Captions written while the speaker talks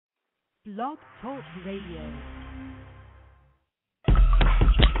Blog Talk Radio. And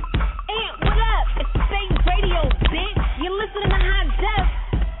what up? It's Spate Radio, bitch. You're listening to Hot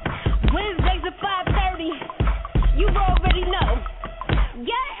Def. Wednesdays at 5:30. You already know.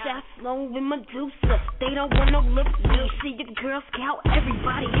 Yeah. That's long with Medusa. They don't want no lips. You see your Girl Scout.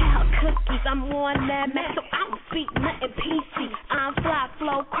 Everybody out cookies. I'm on that man, so I don't speak nothing PC. I'm fly,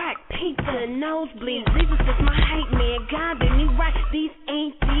 flow, crack, pizza, nosebleeds. Jesus is my hate man. God did me right. These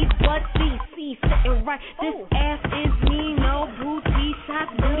ain't these, but these. See, sitting right. This ass is me. No booty shots,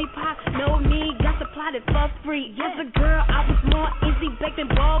 booty pop. No me. Got supplied it for free. As a girl, I was more easy baked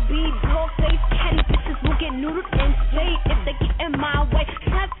than ball beads. Dog face, catty bitches will get noodled and spade if they get in my way.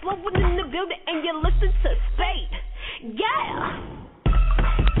 Shots flowing in the building and you listen to Spate. Yeah.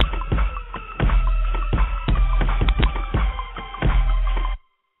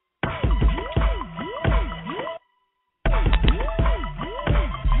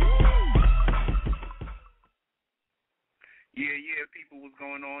 Yeah, people, what's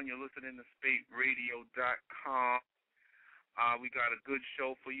going on? You're listening to SpateRadio.com. We got a good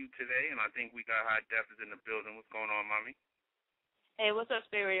show for you today, and I think we got Hot Def is in the building. What's going on, Mommy? Hey, what's up,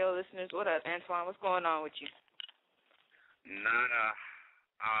 Spate Radio listeners? What up, Antoine? What's going on with you? Nada.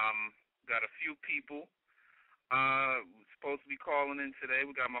 Got a few people supposed to be calling in today.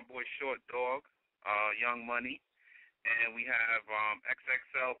 We got my boy Short Dawg, Young Money, and we have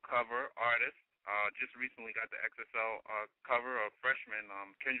XXL cover artist. Just recently got the XXL cover of freshman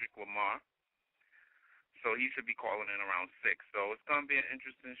Kendrick Lamar. So he should be calling in around 6. So it's going to be an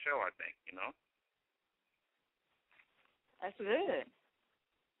interesting show, I think, you know? That's good.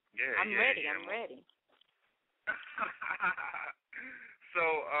 Yeah, I'm ready. So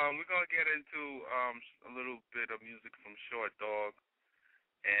we're going to get into a little bit of music from Short Dawg.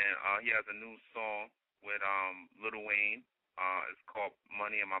 And he has a new song with Lil Wayne. It's called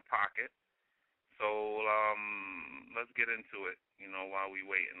Money in My Pocket. So let's get into it, you know, while we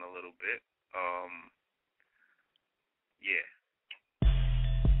waiting a little bit. Yeah.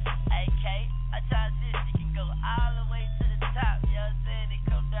 Hey, K, I try this, you can go all the way to the top, you know what I'm saying? It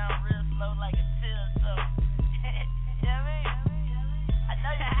come down real slow like a till, so, you know what I mean? I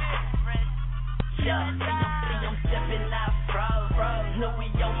know you feel it, friend. See, I'm stepping out, froze, know we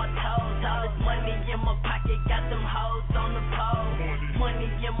on my toes, all this money in my pocket, got them hoes on the pole. Money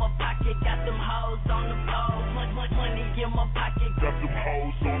in my pocket, got them hoes on the pole. Money in my pocket, got them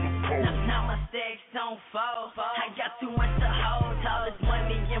hoes on the pole. Now my stacks don't fall. I got too much to hold. All this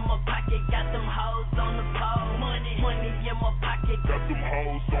money in my pocket, got them hoes on the pole. Money in my pocket, got them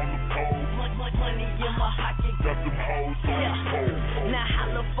hoes on the pole. Money in my pocket, got them hoes on the pole. Now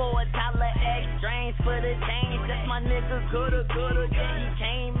holla for $1 extra for the change. That's my nigga gooda. Yeah, he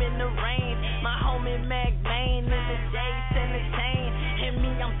came in the rain. My homie Mac Main in the J's and the chain. And me,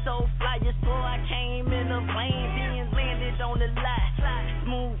 I'm so fly, just so I came in a plane. Being landed on the lot,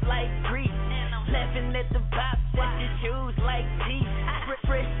 smooth like grease. Laughing at the pop, set your shoes like teeth.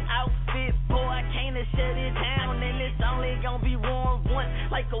 Fresh outfit, boy, I can't shut it down. And it's only gonna be worn once,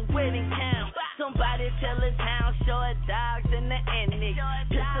 like a wedding gown. Somebody tell the town, Short Dogs in the annex.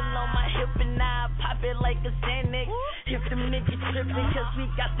 Pistol on my hip and I pop it like a Xanax. If them niggas trippin', cause we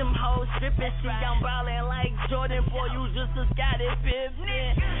got them hoes strippin'. See, I'm ballin' like Jordan, boy, you just a Scotty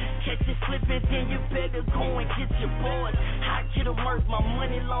Pippen. Catch you slippin', then you better go and get your boys. I get a work, my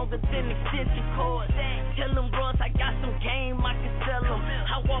money longer than extension cords. Tell them bros I got some game, I can sell them.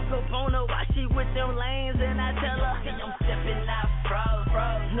 I walk up on her while she with them lanes, and I tell her, see, I'm steppin' out,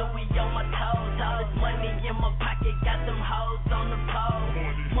 froze, know we on my toes. All this money in my pocket, got them hoes on the pole.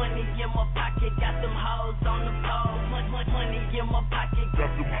 Money in my pocket, got them hoes on the pole. Money in my pocket, got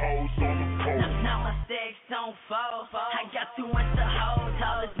them hoes on the pole. Now my stacks don't fall. I got too much to hold.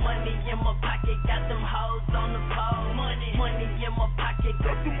 All this money in my pocket, got them hoes on the pole. Money in my pocket,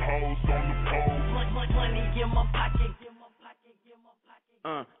 got them hoes on the pole. Money in my pocket.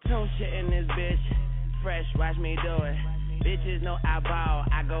 Tune shit in this bitch. Fresh, watch me do it. Bitches know I ball,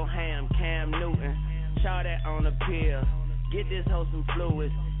 I go ham, Cam Newton. Shout that on the pill. Get this hoe some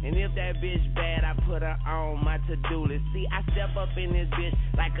fluids. And if that bitch bad, I put her on my to-do list. See, I step up in this bitch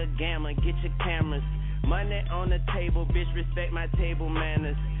like a gamma. Get your cameras. Money on the table, bitch, respect my table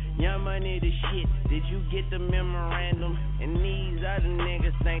manners. Young Money the shit, did you get the memorandum? And these other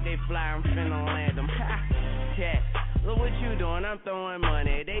niggas think they fly, I'm finna land them. Ha, yeah. Look what you doing, I'm throwing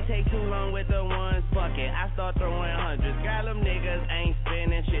money. They take too long with the ones, fuck it, I start throwing hundreds. Girl, them niggas ain't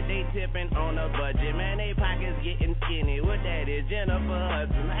spending shit, they tipping on a budget. Man, they pockets getting skinny, what that is, Jennifer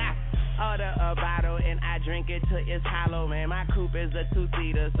Hudson. Ha. Order a bottle and I drink it till it's hollow. Man, my coupe is a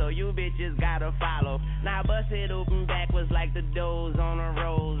 2-seater, so you bitches gotta follow. Now bust it open backwards like the doors on the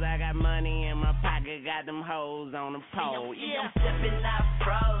rolls. I got money hoes on the pole. Yeah, I'm stepping out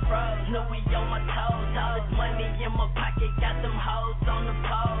froze. Louis on my toes. All this money in my pocket, got them hoes on the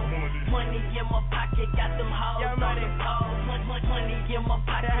pole. Money in my pocket, got them hoes on the pole. Money in my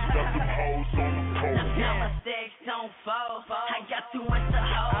pocket, got them hoes on the pole. Now my stacks don't fold. I got too much to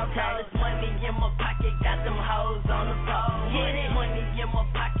hold. All this money in my pocket, got them hoes on the pole. Money in my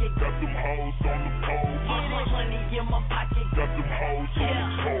pocket, got them hoes on the pole. Money in my pocket, got them hoes on the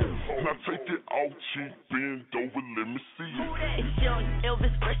pole. Now take it off cheap, bend over, let me see it. It's young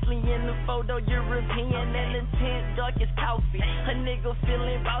Elvis Presley in the photo, European and the tent, dark as coffee. A nigga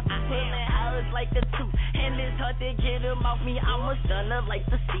feeling bossy, pulling hours like a tooth. And it's hard to get him off me. I'm a stunner like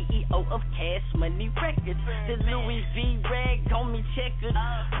the CEO of Cash Money Records. The Louis V rag on me checkered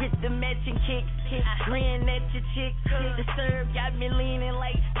with the matching kicks. Grin at your chick. The serve got me leaning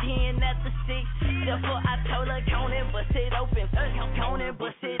like 10 after 6. Therefore I told her, count and bust it open. Count and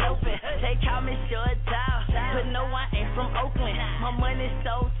bust it open. They call me short tall, but no, I ain't from Oakland. My money's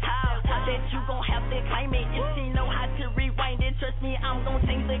so tall that you gon' have to claim it. If she know how to rewind it, trust me, I'm gon'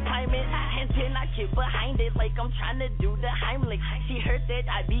 change the climate. And then I get behind it like I'm trying to do the Heimlich. She heard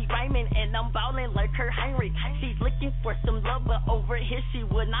that I be rhyming and I'm ballin' like her Heinrich. She's looking for some love, but over here she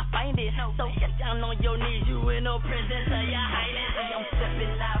would not find it. So get down on your knees, you in no presence of your highness. I'm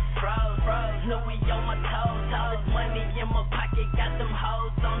stepping out froze. Louis on my toes. All this money in my pocket, got them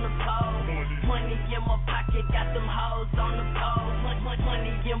hoes on the pole. Money in my pocket, got them hoes on the pole.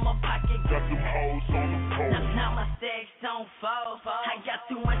 Money in my pocket, got them hoes on the pole. Now my stacks don't fold. I got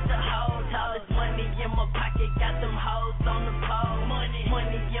too much to hold. All this money in my pocket, got them hoes on the pole. Money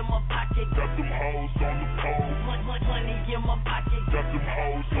in my pocket, got them hoes on the pole. Money in my pocket, got them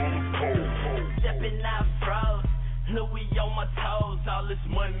hoes on the pole. Stepping out froze. Louis on my toes. All this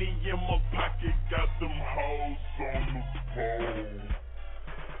money in my pocket, got them hoes on the pole.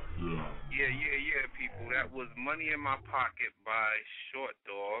 Yeah, people. That was Money in My Pocket by Short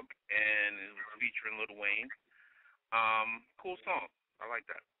Dawg, and it was featuring Lil Wayne. Cool song. I like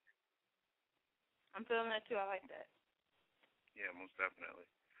that. I'm feeling that too. I like that. Yeah, most definitely.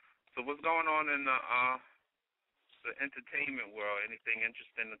 So what's going on in the entertainment world? Anything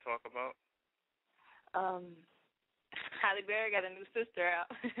interesting to talk about? Halle Berry got a new sister out.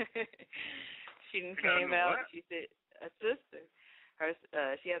 She came out. She said a sister.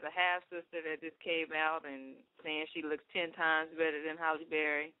 She has a half sister that just came out and saying she looks 10 times better than Halle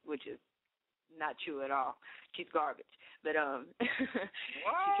Berry, which is not true at all. She's garbage. But she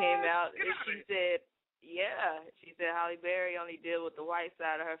came out and she said, she said Halle Berry only deal with the white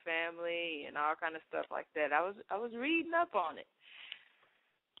side of her family and all kind of stuff like that. I was reading up on it.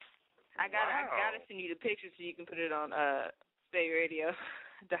 I gotta send you the picture so you can put it on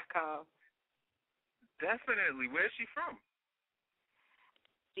SpateRadio.com. Definitely. Where's she from?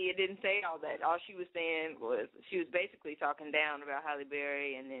 See, it didn't say all that. All she was saying was she was basically talking down about Halle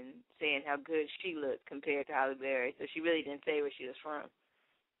Berry and then saying how good she looked compared to Halle Berry. So she really didn't say where she was from.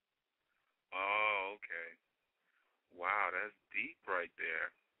 Oh, okay. Wow, that's deep right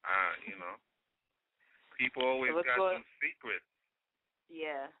there. People always got some secrets.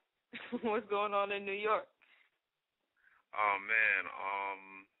 Yeah. What's going on in New York? Oh, man.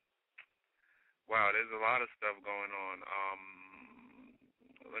 Wow, there's a lot of stuff going on.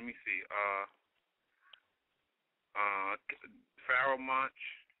 Let me see. Pharoah Monch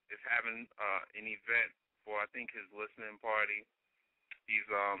is having an event for, I think, his listening party. He's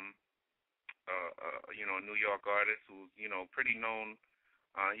a New York artist who's pretty known.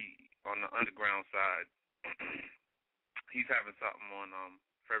 He on the underground side. He's having something on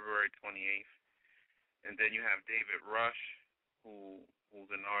February 28th, and then you have David Rush,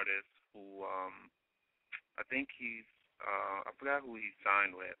 who's an artist who I think he's. I forgot who he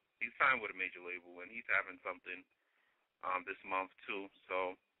signed with. He signed with a major label, and he's having something this month, too.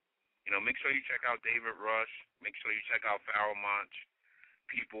 So, make sure you check out David Rush. Make sure you check out Pharoah Monch.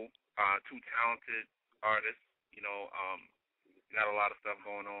 People, two talented artists. Got a lot of stuff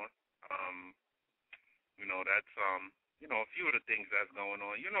going on. That's, a few of the things that's going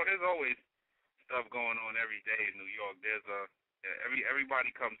on. There's always stuff going on every day in New York. There's everybody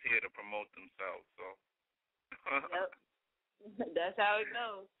comes here to promote themselves, so. Yep. That's how it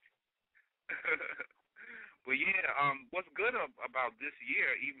goes. But what's good about this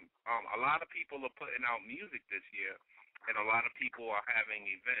year? Even a lot of people are putting out music this year, and a lot of people are having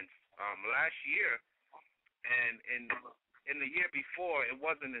events. Last year, and in the year before, it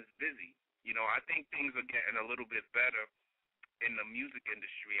wasn't as busy. I think things are getting a little bit better in the music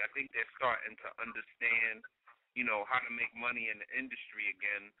industry. I think they're starting to understand, how to make money in the industry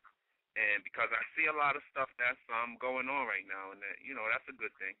again. And because I see a lot of stuff that's going on right now, and that's a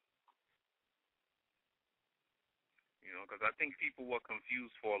good thing. You know, because I think people were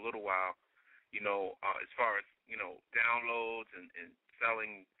confused for a little while, you know, as far as, you know, downloads and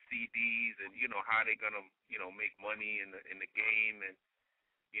selling CDs and, you know, how they're going to, you know, make money in the game. And,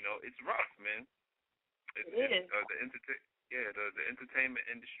 you know, it's rough, man. It is. The entertainment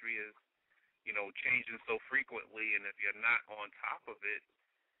industry is, you know, changing so frequently, and if you're not on top of it,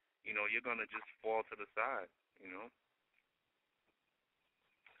 you know, you're going to just fall to the side, you know.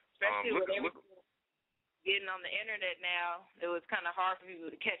 Especially with everything getting on the internet now, it was kind of hard for people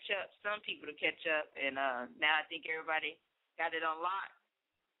to catch up, some people to catch up, and now I think everybody got it on lock.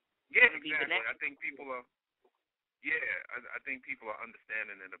 Yeah, exactly. I think people are, I think people are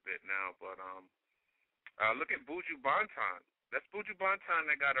understanding it a bit now, but look at Buju Banton. That's Buju Banton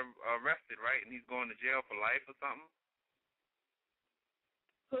that got arrested, right? And he's going to jail for life or something?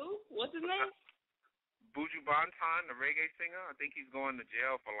 Who? What's his name? Buju Banton, the reggae singer. I think he's going to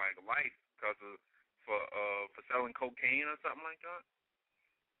jail for like life because of for selling cocaine or something like that.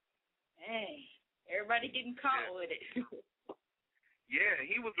 Hey, everybody getting caught with it. Yeah,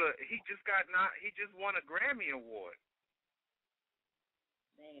 he just won a Grammy Award.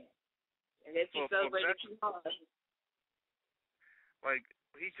 Man, I guess he celebrated too hard. Like,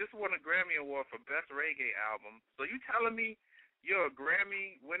 he just won a Grammy Award for Best Reggae Album. So you telling me you're a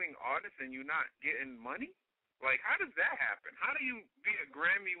Grammy-winning artist and you're not getting money? Like, how does that happen? How do you be a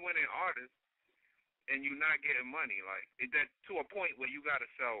Grammy-winning artist and you're not getting money? Like, is that to a point where you got to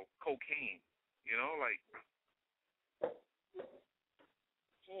sell cocaine? You know, like,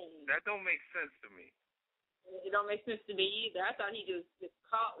 that don't make sense to me. It don't make sense to me either. I thought he just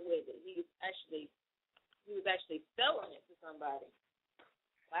caught with it. He was actually selling it to somebody.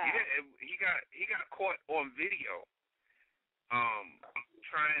 Wow. Yeah, he got caught on video,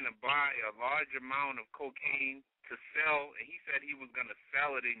 trying to buy a large amount of cocaine to sell, and he said he was gonna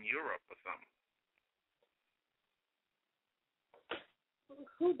sell it in Europe or something.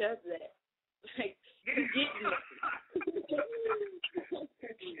 Who does that? Like,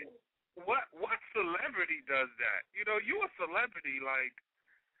 What celebrity does that? You know, you a celebrity, like,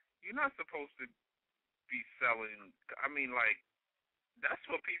 you're not supposed to be selling. I mean, like, that's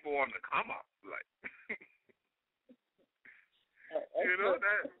for people on the come up, like. You know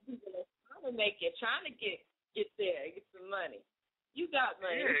that. Trying to make it, trying to get there, get some money. You got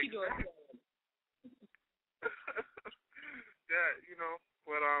money. Yeah, what you doing? Yeah, you know,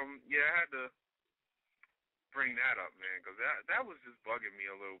 but yeah, I had to bring that up, man, because that was just bugging me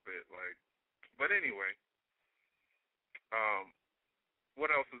a little bit, like. But anyway,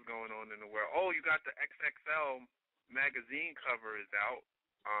 what else is going on in the world? Oh, you got the XXL magazine cover is out,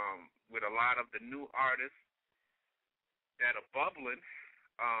 with a lot of the new artists that are bubbling.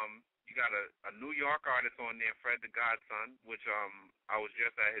 You got a New York artist on there, Fred the Godson, which I was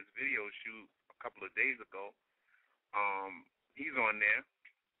just at his video shoot a couple of days ago. He's on there.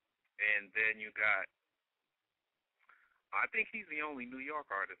 And then you got, I think he's the only New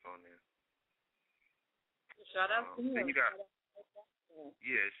York artist on there. Shout out to him. Then you got,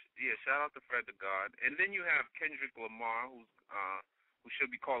 shout out to Fred the God. And then you have Kendrick Lamar, who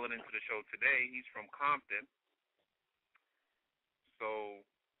should be calling into the show today. He's from Compton. So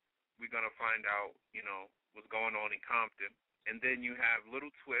we're going to find out, you know, what's going on in Compton. And then you have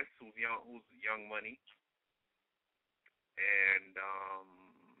Little Twist, who's Young Money. And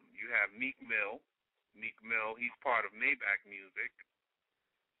you have Meek Mill. Meek Mill, he's part of Maybach Music,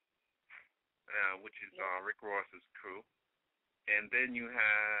 which is Rick Ross's crew. And then you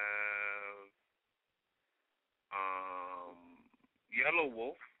have Yellow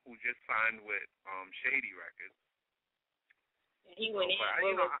Wolf, who just signed with Shady Records. And he went in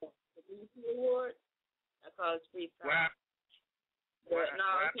with the BET Award. I call it freestyle.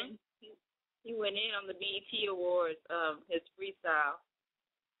 He went in on the BET Awards, his freestyle.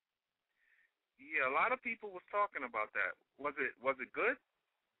 Yeah, a lot of people was talking about that. Was it good?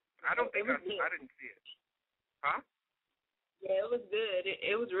 I don't think I didn't see it. Huh? Yeah, it was good.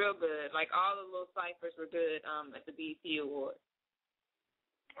 It was real good. Like, all the little ciphers were good at the BET Awards.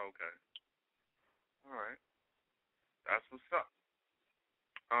 Okay. All right. That's what's up.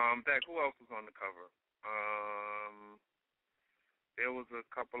 Beck, who else was on the cover? There was a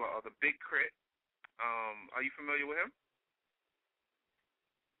couple of other. Big Crit. Are you familiar with him?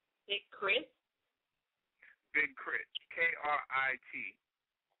 Big Crit? Big Crit. K-R-I-T.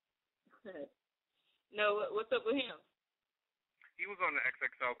 No, what's up with him? He was on the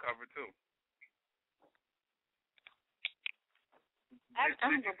XXL cover, too. I'm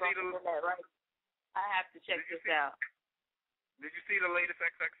going to go that right. I have to check this out. Did you see the latest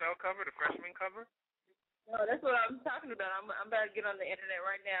XXL cover, the freshman cover? No, that's what I'm talking about. I'm about to get on the internet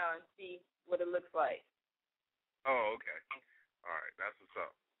right now and see what it looks like. Oh, okay. All right, that's what's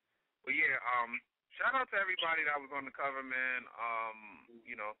up. Well, yeah. Shout out to everybody that was on the cover, man.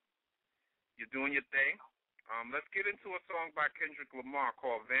 You're doing your thing. Let's get into a song by Kendrick Lamar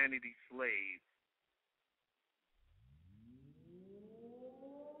called "Vanity Slave."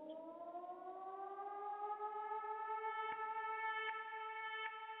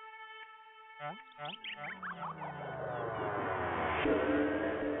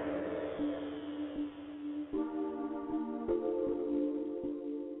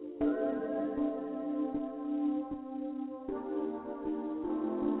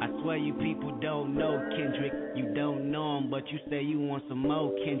 I swear you people don't know Kendrick. You don't know him, but you say you want some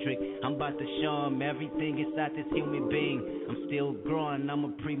more Kendrick. I'm about to show him everything inside this human being. I'm still growing, I'm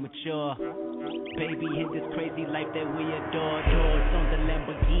a premature baby in this crazy life that we adore. Doors on the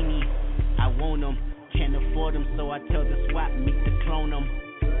Lamborghini, I want them. Can't afford them, so I tell the swap meet to clone them.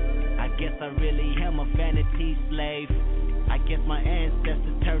 I guess I really am a vanity slave. I guess my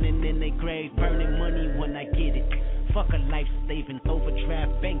ancestors turning in their graves, burning money when I get it. Fuck a life savings,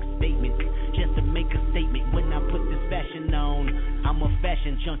 overdraft bank statements, just to make a statement when I put this fashion on. I'm a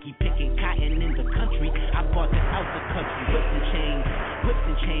fashion junkie, picking cotton in the country. I bought this out the country, whips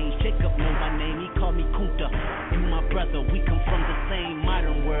and chains. Jacob know my name, he call me Kunta. You my brother, we come from the same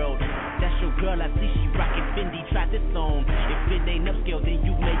modern world. That's your girl, I see she rockin' Fendi, try this on. If it ain't upscale, then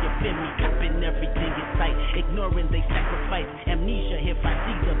you may offend me. Copping everything in sight, ignoring they sacrifice. Amnesia if I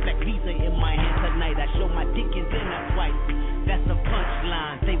see the black visa in my hand tonight. I show my Dickens and I swipe. That's a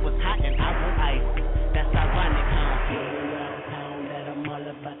punchline, they was hot and I was ice. That's ironic, huh? Word around town that I'm all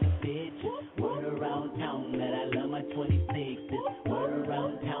about the bitches. Word around town that I love my 26s. Word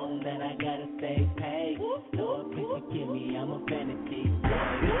around town that I gotta stay paid. Lord, please forgive me, I'm a vanity.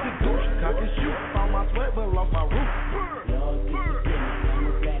 It's the goose, cock and shoot. Found my sweat, but lost my roof. Lord, please forgive me, I'm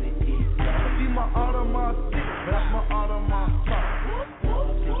a vanity. See my Audemars stick, that's my Audemars top.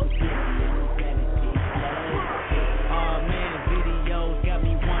 Lord, please forgive me, I'm a vanity. Oh man, videos got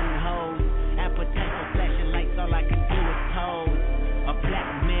me one hose. Appetite for flashing lights, all I can do is toes. A black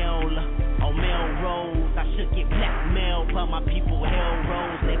male on Melrose. I should get blackmailed, but my people hell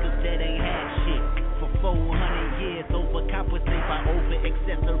rolls. Niggas that ain't had shit for 400 years. Overcompensate by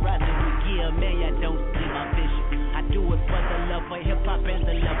over-accessorizing with gear. Man, I don't see my vision. I do it for the love of hip-hop and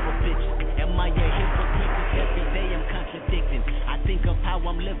the love of bitches. Am I a hypocrite? 'Cause every day I'm contradicting. I think of how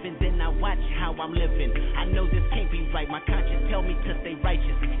I'm living, then I watch how I'm living. I know this can't be right. My conscience tell me to stay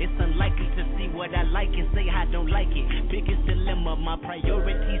righteous. It's unlikely to see what I like and say I don't like it. Biggest dilemma, my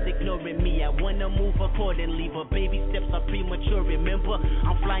priorities ignoring me. I wanna move accordingly, but baby steps are premature. Remember,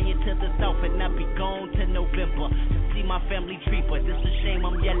 I'm flying to the south and I'll be gone to November to see my family tree. But this a shame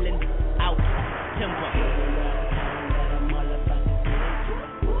I'm yelling out timber.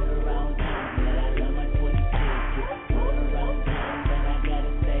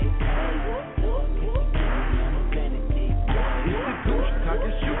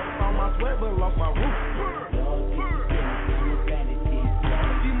 But lost my roof.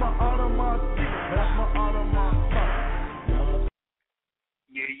 See my Audemars stick, that's my Audemars top.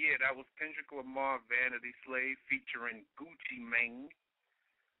 Yeah, that was Kendrick Lamar, Vanity Slave, featuring Gucci Mane.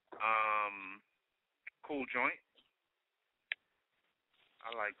 Cool joint. I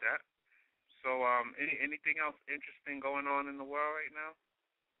like that. So, anything else interesting going on in the world right now?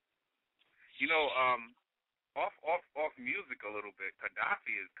 You know, off music a little bit.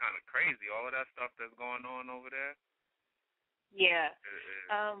 Gaddafi is kind of crazy. All of that stuff that's going on over there. Yeah.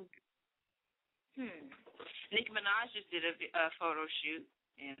 Nicki Minaj just did a photo shoot,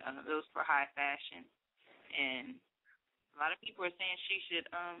 and it was for high fashion. And a lot of people are saying she should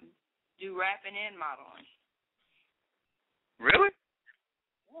do rapping and modeling. Really?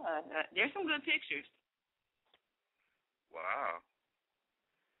 Yeah. There's some good pictures. Wow.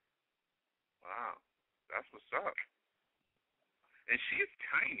 That's what's up. And she's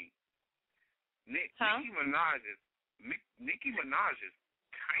tiny. Nicki Minaj is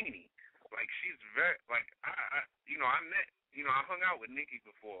tiny. Like she's very I hung out with Nicki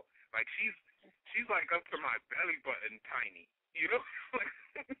before. Like she's like up to my belly button tiny. You know?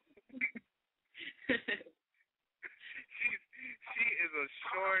 she is a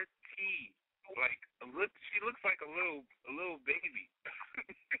short tea. Like she looks like a little baby.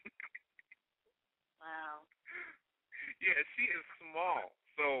 Wow. Yeah, she is small.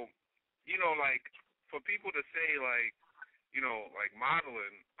 So, like for people to say like, like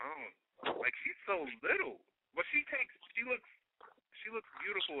modeling, like she's so little. But she looks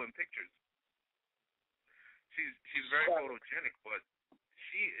beautiful in pictures. She's very photogenic, but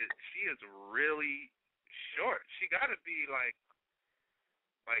she is really short. She got to be like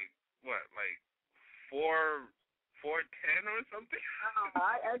what? Like 4'9" 4'10" or something.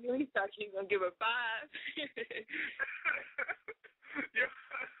 I at least thought you were gonna give her 5. Yeah.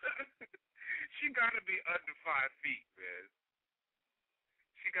 She gotta be under 5 feet, man.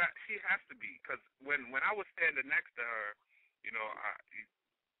 She has to be, because when I was standing next to her, you know,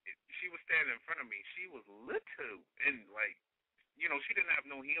 she was standing in front of me. She was little, and like, you know, she didn't have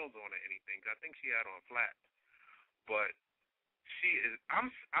no heels on or anything. I think she had on flats, but she is.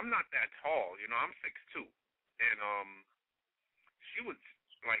 I'm not that tall, you know. I'm 6'2", and she was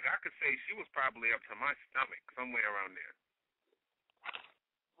like, I could say she was probably up to my stomach, somewhere around there.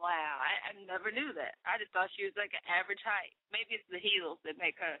 Wow, I never knew that. I just thought she was like an average height. Maybe it's the heels that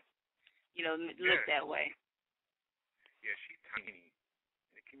make her, you know, look that way. Yeah, she's tiny.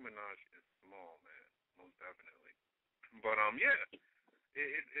 Nicki Minaj is small, man, most definitely. But yeah,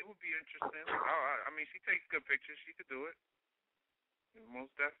 it would be interesting. I mean, she takes good pictures. She could do it, most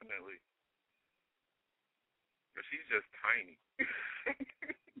definitely. But she's just tiny.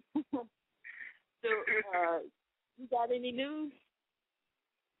 So, you got any news?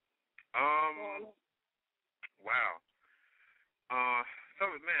 Wow. So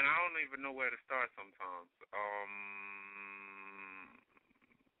man, I don't even know where to start sometimes.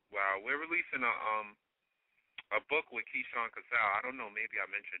 Wow, we're releasing a book with Keyshawn Casal. I don't know, maybe I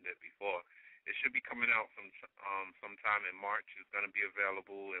mentioned it before. It should be coming out sometime in March. It's going to be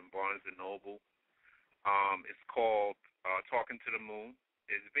available in Barnes & Noble. It's called Talking to the Moon.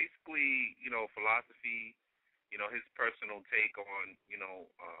 It's basically, you know, philosophy, you know, his personal take on, you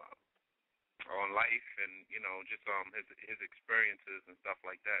know, on life and, you know, just his experiences and stuff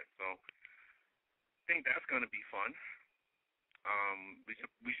like that. So I think that's going to be fun.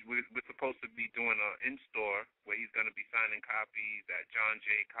 We're supposed to be doing an in-store where he's going to be signing copies at John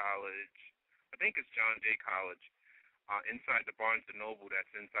Jay College. I think it's John Jay College, inside the Barnes & Noble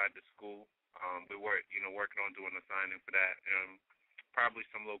that's inside the school. We're working on doing a signing for that. Probably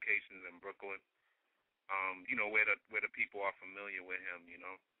some locations in Brooklyn, you know, where the people are familiar with him, you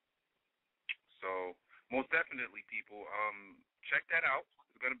know. So most definitely, people, check that out.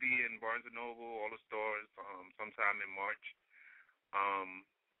 It's going to be in Barnes & Noble, all the stores, sometime in March.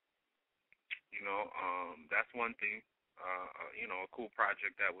 You know, that's one thing, you know, a cool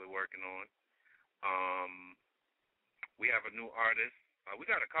project that we're working on. We have a new artist. We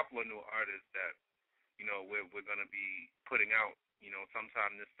got a couple of new artists that, you know, we're going to be putting out, you know,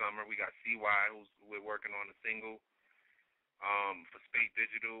 sometime this summer. We got CY, we're working on a single. For Spate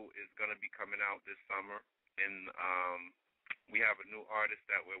Digital is going to be coming out this summer. And we have a new artist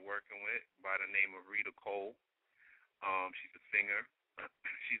that we're working with by the name of Rita Cole. She's a singer.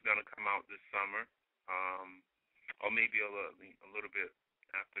 She's going to come out this summer, or maybe a little bit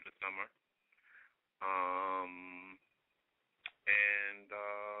after the summer.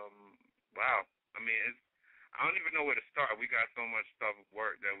 Wow. I mean, I don't even know where to start. We got so much stuff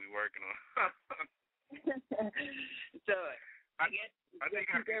that we're working on. So I guess I think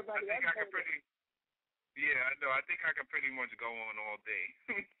I could pretty. Yeah, I know. I think I could pretty much go on all day.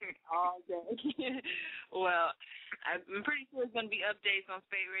 All day. Well, I'm pretty sure there's going to be updates on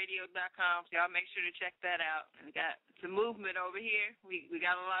SpateRadio.com, so y'all make sure to check that out. And we got some movement over here. We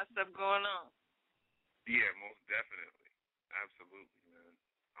got a lot of stuff going on. Yeah, most definitely. Absolutely, man.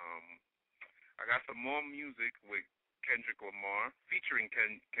 I got some more music with Kendrick Lamar, featuring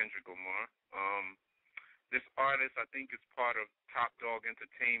Kendrick Lamar. This artist, I think, is part of Top Dawg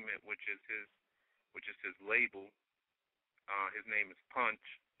Entertainment, which is his label. His name is Punch,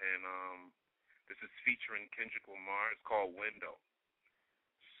 and this is featuring Kendrick Lamar. It's called Window.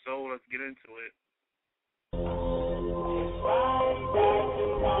 So let's get into it.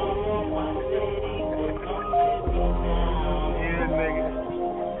 Yeah, nigga.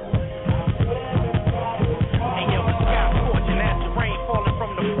 Hey, yo, the sky scorching as the rain falling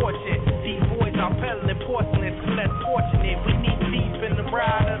from the porch. These boys are peddling porcelain to less fortunate. We knee deep in the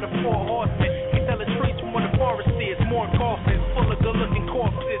ride of the 4 horsemen. You tell the streets from where the forest is. More coffins full of good-looking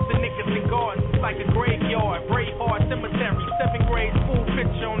corpses. The niggas in gardens like a graveyard. Braveheart cemetery. 7th grade school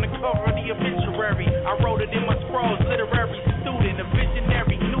picture on the cover of the obituary. I wrote it in my scrolls. Literary student, a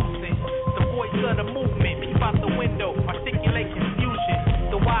visionary nuisance. The voice of the movement. Peep out the window. Articulate confusion.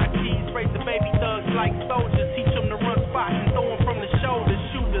 The YGs raise the baby thugs like soldiers. Teach them to run spots and throw them from the shoulders.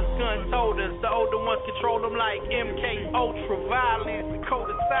 Shooters, gun holders. The older ones control them like MK Ultra violence. The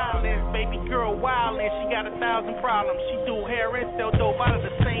code of silence. Baby girl wildin'. She got 1,000 problems. She do hair and sell dope out of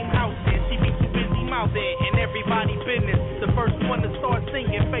the same house. And she be too busy mouthing in everybody business. The first one to start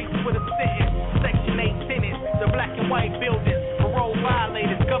singing, faced with a sentence. Section 8 tenants. The black and white buildings. Parole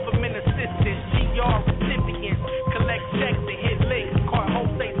violators. Government assistants. GR recipients. Collect checks and hit licks. Caught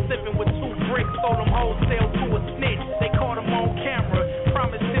wholesale sipping with 2 bricks. Sold them wholesale to a snitch.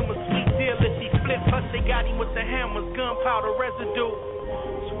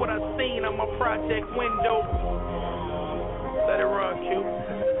 project window. Let it run, Q.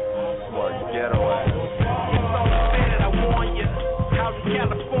 More ghetto ass. It's only fair that I warn ya. Out in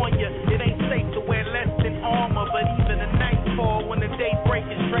California, it ain't safe to wear less than armor, but even a nightfall when the day break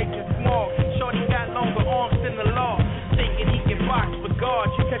is straight and small. Shorty got longer arms than the law, thinking he can box for God.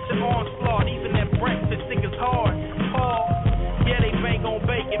 You catch an onslaught, even at breakfast, niggas hard. Paul, yeah, they bang on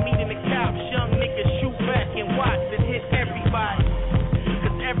bacon, meeting the cops. Young niggas shoot back and watch and hit everybody.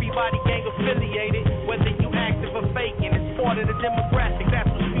 Cause everybody gang affiliated, whether you active or faking. It's part of the demographic, that's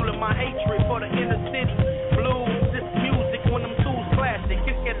what's fueling my hatred for the inner city. Blues, this music when them tools classic.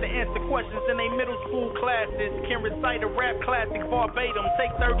 Kids get to answer questions in they middle school classes. Can recite a rap classic verbatim.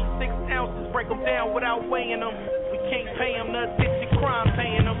 Take 36 ounces, break them down without weighing them. We can't pay them, the addicted crime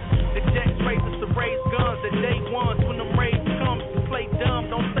paying them. The jets raise us to raise guns. The day ones when them raids comes, play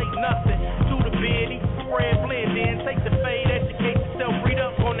dumb, don't say nothing. Do the bid, eat the spread, blend in. Take the fade, educate yourself, read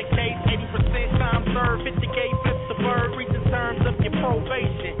up on the case. 80% time served, 50K flips the bird. Reach in terms of your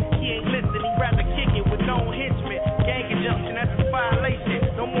probation. He ain't listening, he rather kick it with no henchmen. Gang injunction, that's a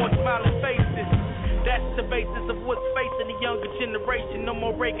violation. No more smiling faces. That's the basis of what's facing the younger generation. No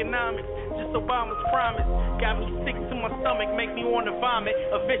more Reaganomics, just Obama's promise. Got me sick to my stomach, make me want to vomit.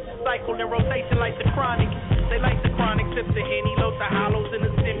 A vicious cycle in rotation like the chronic. They like the chronic, sip the Henny, load the hollows in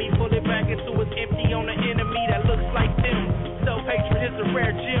the semi. Pull it back into its empty on the enemy that looks like them. Self-hatred is a rare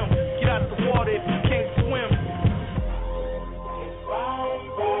gem. Get out the water if you can't swim.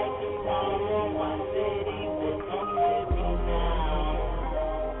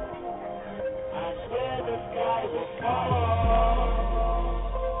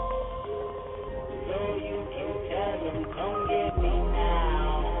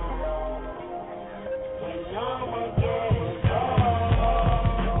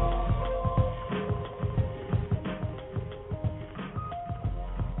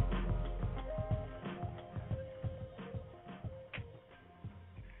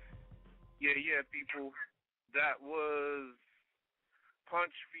 Yeah, people. That was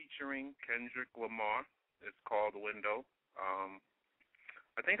Punch featuring Kendrick Lamar. It's called Window.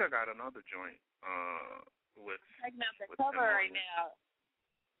 I think I got another joint with. Checking out that with cover right now.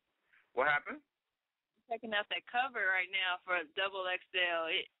 What happened? Checking out that cover right now for Double XL.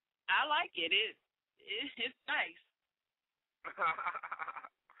 I like it. It's nice.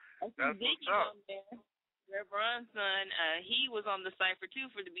 That's what's up. On there. Rev Run's son, he was on the cipher too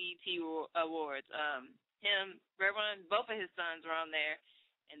for the BET Awards. Rev Run, both of his sons were on there,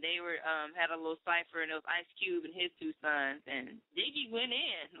 and they were had a little cipher, and it was Ice Cube and his two sons. And Diggy went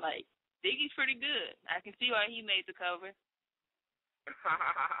in. Like, Diggy's pretty good. I can see why he made the cover.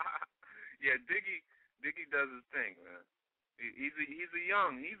 Yeah, Diggy does his thing, man. He's a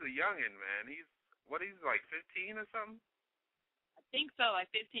youngin', man. He's like 15 or something? I think so,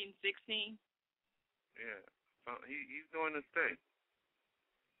 like 15, 16. Yeah, so he's doing his thing.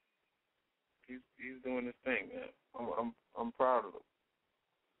 He's doing his thing, man. I'm proud of him.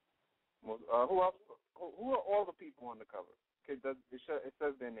 Who else? Who are all the people on the cover? Okay, it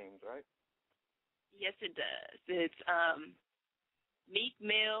says their names, right? Yes, it does. It's Meek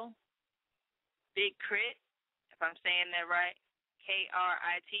Mill, Big Crit, if I'm saying that right,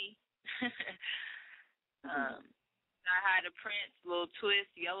 KRIT. Sky the Prince, Lil Twist,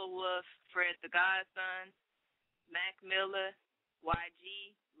 Yellow Wolf, Fred the Godson, Mac Miller,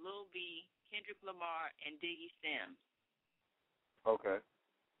 YG, Lil B, Kendrick Lamar, and Diggy Sims. Okay.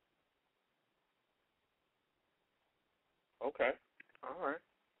 All right.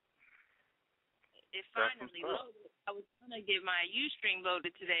 It finally loaded. I was going to get my Ustream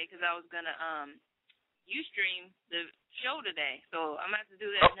loaded today because I was going to Ustream the show today. So I'm going to have to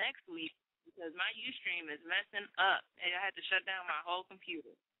do that next week. Because my Ustream is messing up, and I had to shut down my whole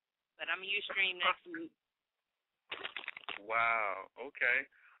computer. But I'm Ustream next week. Wow. Okay.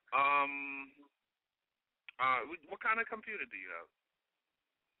 What kind of computer do you have?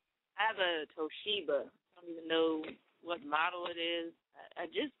 I have a Toshiba. I don't even know what model it is. I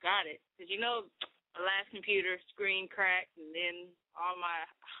just got it because the last computer screen cracked, and then all my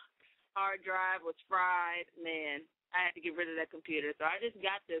hard drive was fried. Man, I had to get rid of that computer. So I just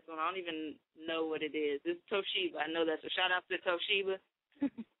got this one. I don't even know what it is. This is Toshiba. I know that. So shout out to Toshiba.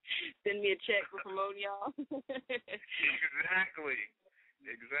 Send me a check for promoting y'all. Exactly.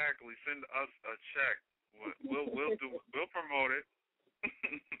 Send us a check. We'll promote it.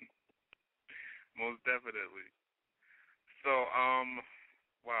 Most definitely. So,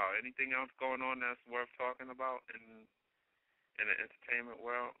 wow. Anything else going on that's worth talking about in the entertainment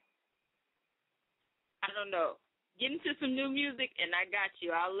world? I don't know. Get into some new music, and I got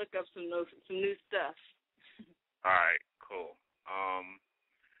you. I'll look up some new stuff. All right, cool.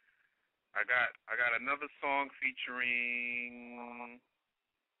 I got another song featuring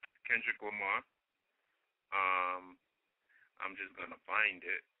Kendrick Lamar. I'm just gonna find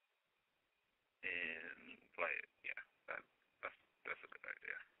it and play it. Yeah, that's a good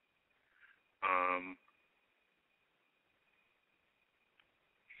idea.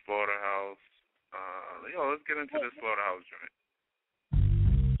 Slaughterhouse. Let's get into the Slaughterhouse joint.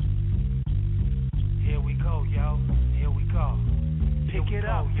 Here we go, yo. Here we go. Pick it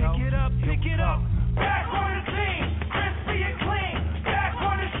up, pick it up, pick it up. Back on the scene, crispy and clean. Back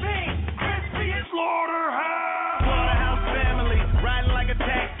on the scene, crispy and Slaughterhouse. Slaughterhouse family, riding like a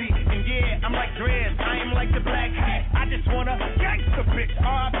taxi. And yeah, I'm like Dreads, I am like the Black Sheep. I just wanna gangsta bitch,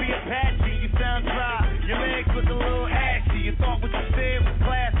 R.I.P. Apache. You sound dry, your legs look a little ashy. You thought what you said was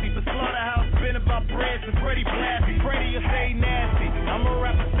classy, but Slaughterhouse been about bread since Freddie Blassie. Freddie will say nasty, I'm a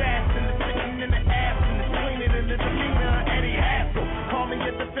rap assassin. The sitting in the ass and the cleaning in the demeanor of Eddie Haskell. Call me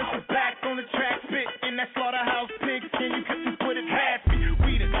a defensive back on the track, spit in that Slaughterhouse pigskin. You couldn't put it past me.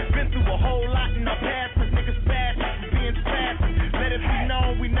 We done been through a whole lot in our past, cause niggas bad for being fast. Let it be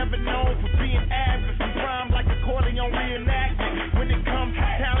known, we never known for being average. We rhyme like accordion reenactment. When it comes to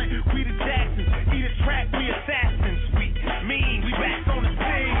talent, we the Jacksons. Eat a track, we assassins. We mean, we back on the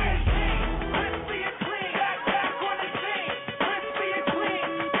scene. Crispy and clean, back on the scene. Crispy and clean,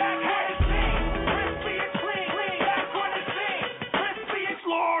 back on the scene. Crispy and clean, back on the scene. Crispy and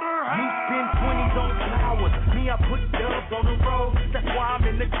Slaughterhouse. Me spend 20s on flowers. Me, I put dubs on the road. That's why I'm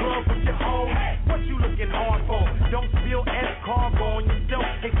in the club with your hoes. What you looking hard for? Don't spill S-cargo on your dope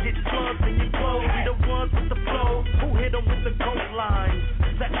and get slugs in your clothes. We the ones with the flow. Who hit them with the coat lines?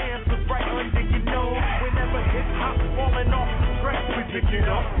 The answer's right under your nose. Whenever hip-hop falling off the track, we pick it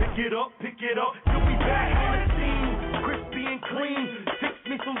up, pick it up, pick it up. Till we back on the scene, crispy and clean. Fix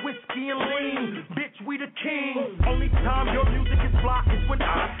me some whiskey and lean. Bitch, we the king. Only time your music is blocked is when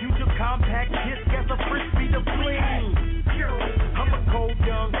I use your compact disc as a frisbee to fling. I'm a cold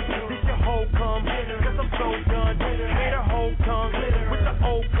young, this your whole come, cause I'm so done. Hit her whole tongue, with the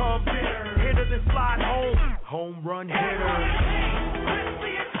old come, hit her then slide home, home run hitter.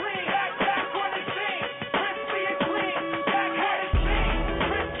 Crispy and clean, back on the scene. Crispy and clean, back on the scene.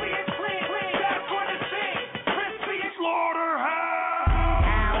 Crispy and clean, back on the scene. Crispy and Slaughterhouse.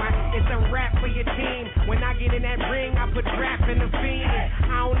 It's a rap for your team. When I get in that ring, I put rap in the fiend.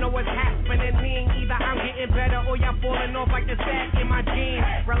 I don't know what's happening. Either I'm getting better or y'all falling off like the sack in my jeans.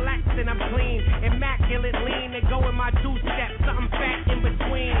 Relaxing, I'm clean, immaculate lean. And go in my two-step, something fat in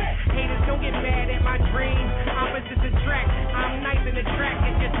between. Haters don't get mad at my dreams. Opposites attract. I'm nice in the track,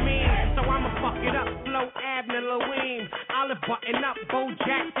 it's just me. So I'ma fuck it up, flow Abner Louise. Olive button up, Bo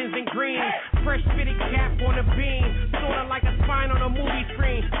Jacksons and green. Fresh fitted cap on the beam. Sorta like a spine on a movie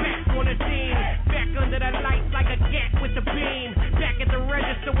screen. Back on the scene, back under the lights like a gat with the beam. Back at the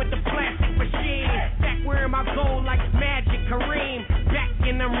register with the plastic machine. Back wearing my gold like Magic Kareem. Back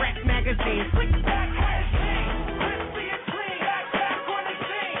in them rap magazines. Click back on the scene. Crispy and clean. Back on the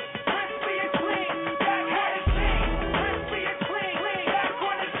scene. Crispy and clean. Back on the scene. Crispy and clean. Back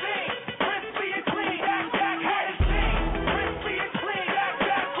on the scene. Crispy and clean. Back on the scene. Crispy and clean.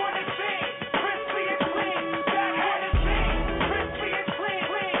 Back on the scene. Crispy and clean. Back on the scene. Crispy and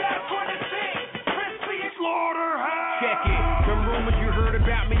clean. Back on the scene. Crispy and Slaughterhouse. Check it. The rumors you heard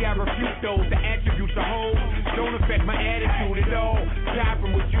about me, I refute those. The attributes I hold don't affect my attitude at all. Die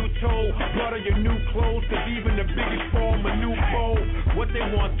from what you told. Blood on your new clothes, cause even the biggest form a new foe. What they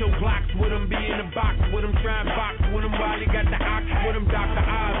want, till blocks with them, be in the box with them, try and box with them while he got the ox with him, Dr.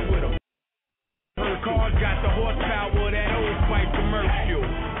 Oz with him. Her cars got the horsepower of that old fight commercial.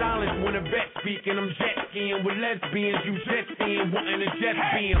 Silence when a vet speaking, I'm jet skiing with lesbians. You jet skiing, wanting a jet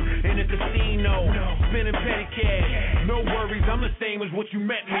beam in a casino, spinning petty cash. No worries, I'm the same as what you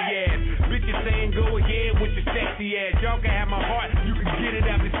met me as. Bitches saying go ahead with your sexy ass. Y'all can have my heart, you can get it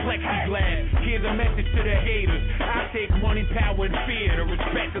out this plexiglass. Here's a message to the haters. I take money, power, and fear. The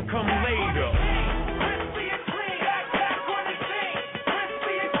respect will come later. Crispy and clean, back on the scene.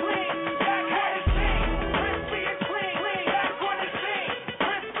 Crispy and clean, back on the scene. Crispy and clean, back on the scene.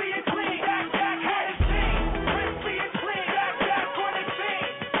 Crispy and clean, back on the scene. Crispy and clean, back on the scene.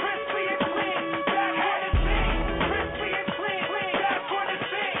 Crispy and clean, back on the scene. Crispy and clean, back on the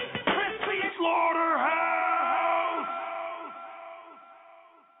scene. Crispy and Slaughterhouse.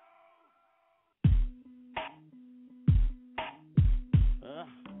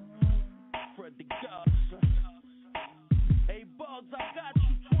 Fred the Gods. Hey, Bugs, I got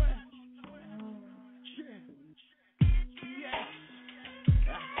you, twin. Yes.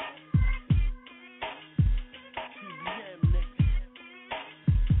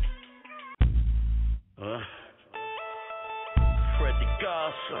 Fred the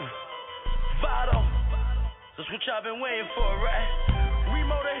Gods. That's what y'all been waiting for, right?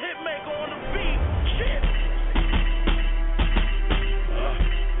 Remo the hitmaker on the beat. Shit.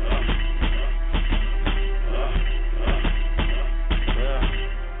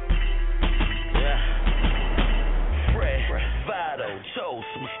 Vado, Toast,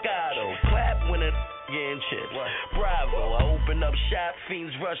 Moscato, clap when it getting chips. Bravo, I open up shop,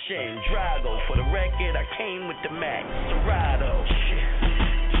 fiends rush in. Drago, for the record, I came with the Max. Serato, shit.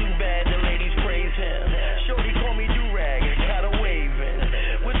 Too bad the ladies praise him. Shorty call me Durag and kinda waving.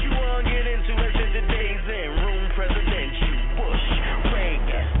 What you wanna get into? Let's hit the days in. Room president, you Bush,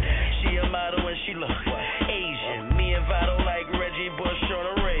 Reagan. She a model and she look Asian. Me and Vado like Reggie Bush on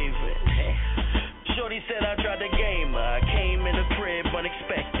a Raven. Shorty said I tried to game her. I came in the crib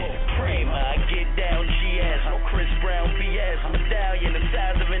unexpected. Kramer, I get down GS. No Chris Brown BS. Medallion the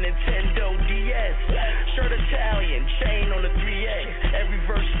size of a Nintendo DS. Shirt Italian, chain on the 3X. Every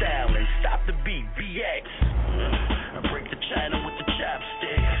verse styling, stop the beat, BX. I break the china with the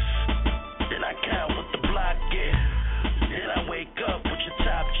chopsticks. Then I count what the block get. Then I wake up with your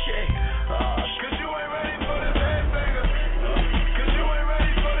top chick. Cause you ain't ready for this head finger. Cause you ain't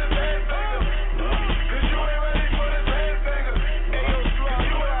ready for this head finger. Cause you ain't ready for this head finger. Hey yo, Slug,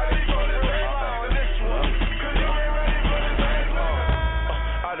 you ain't ready for this head finger. This one. Cause you ain't ready for this head finger.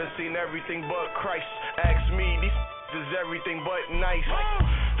 I done seen everything but Christ. Ask me, these is everything but nice.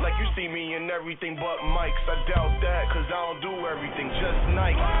 Like you see me in everything but mics. I doubt that, cause I don't do everything just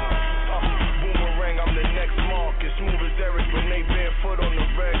nice. Boomerang, I'm the next market. Smooth as Eric, but they barefoot on the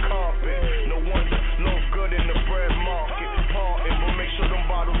red carpet. No wonder, loaf good in the bread market. Parting, but make sure them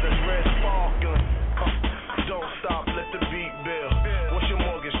bottles that's red sparkling. Don't stop, let the beat build. What's your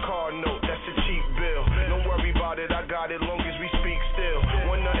mortgage car note? That's a cheap bill. Don't worry about it, I got it long as we speak still.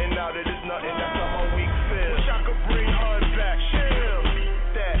 When nothing out of this nothing, that's how my week feels. Wish I could bring her back. Chill,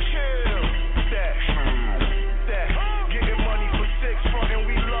 that, chill, that. Getting money for 6 front and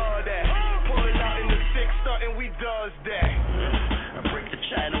we love that. Pulling out in the 6 stunting, we does that. I break the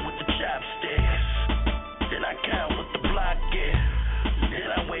china with the chopsticks. Then I count what the block get. Then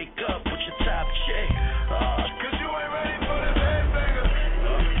I wake up with your top chick. Cause you ain't ready for this head finger.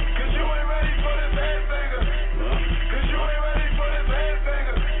 Cause you ain't ready for this head finger. Cause you ain't ready for this head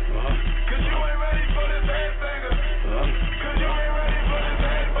finger. Cause you ain't ready for this head finger. Cause you ain't ready for this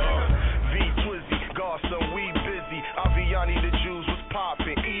head finger. V Twizzy, Garson, we busy. Aviani the Jews was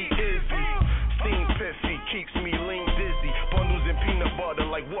poppin', E Izzy. Steam Piffy keeps me lean dizzy. Bundles and peanut butter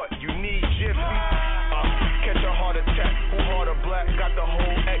like what? You need Jiffy? Catch a heart attack, who harder black? Got the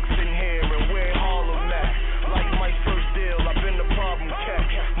whole X in here and where Harlem at? Like my first deal, I've been the problem cat.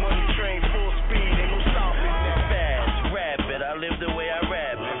 Money train, full speed, ain't no stopping that. Fast, rapid, I live the way I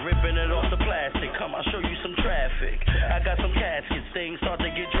rap it. Ripping it off the plastic, come I'll show you some traffic. I got some caskets, things start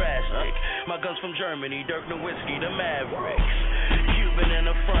to get drastic. My guns from Germany, Dirk Nowitzki, the Mavericks. Cuban in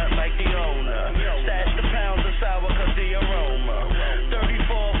the front like the owner. Stash the pounds of sour cause the aroma.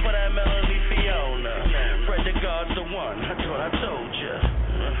 34 for that Melanie Fiona. Fred the God's the one, that's what I told ya.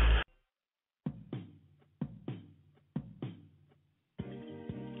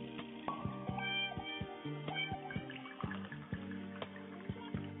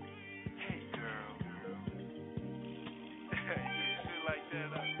 Hey girl. You shit like that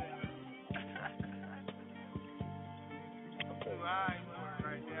up there. I'm too high for it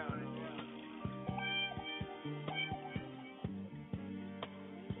right now.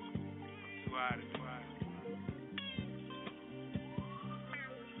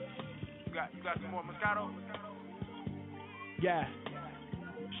 You got some more Moscato? Yeah,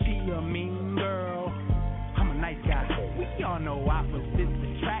 she a mean girl. I'm a nice guy. We all know opposites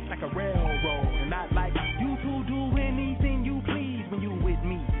attract like a railroad, and I'd like you to do anything you please when you with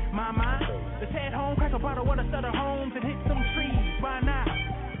me. Mama, let's head home, crack a bottle of the Sutter Homes and hit some trees. Why not?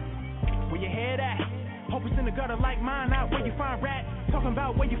 Where your head at? Hope it's in the gutter like mine. Not where you find rats. Talking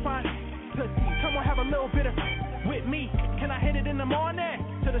about where you find pussy. Come on, have a little bit of with me. Can I hit it in the morning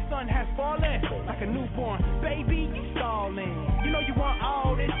till the sun has fallen? Like a newborn baby, you stalling. You know you want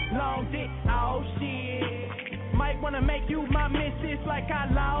all this long dick, oh shit. Might wanna make you my missus like I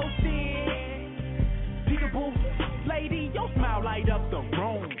lost it. Peekaboo, lady, your smile light up the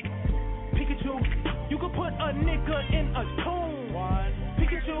room. Pikachu, you could put a nigga in a tomb.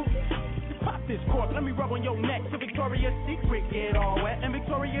 Pikachu, pop this cork, let me rub on your neck till Victoria's Secret get all wet. And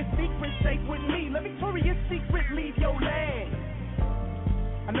Victoria's Secret safe with me. Let Victoria's Secret leave your leg.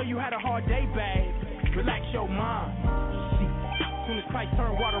 I know you had a hard day, babe. Relax your mind. Soon as Christ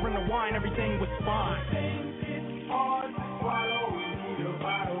turned water into wine, everything was fine. It's hard to swallow. We need a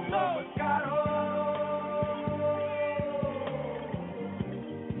bottle of Moscato.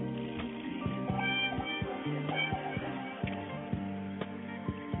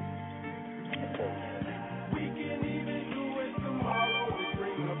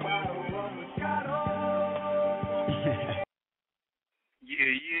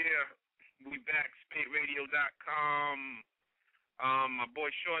 boy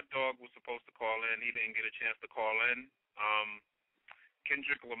Short Dawg was supposed to call in. He didn't get a chance to call in.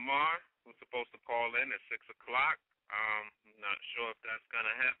 Kendrick Lamar was supposed to call in at 6 o'clock. I'm not sure if that's going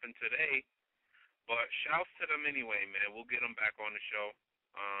to happen today. But shouts to them anyway, man. We'll get them back on the show.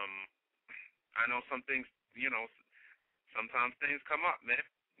 I know some things, sometimes things come up, man.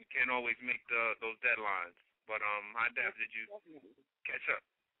 You can't always make those deadlines. But how did you catch up?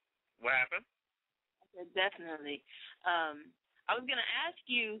 What happened? Definitely. I was going to ask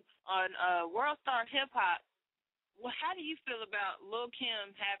you on World Star Hip Hop, well, how do you feel about Lil'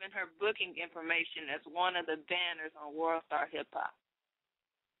 Kim having her booking information as one of the banners on World Star Hip Hop?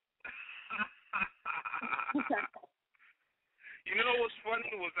 You know what's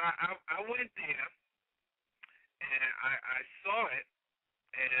funny was I went there and I saw it,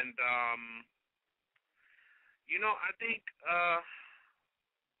 and I think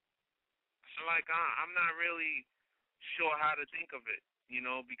I'm not really sure how to think of it,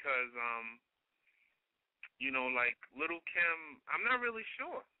 because like Little Kim, I'm not really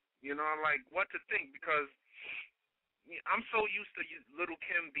sure, like what to think, because I'm so used to Little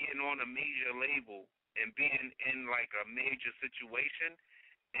Kim being on a major label and being in like a major situation,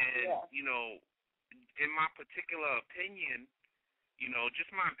 and in my particular opinion,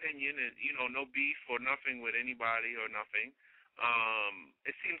 just my opinion, and no beef or nothing with anybody or nothing.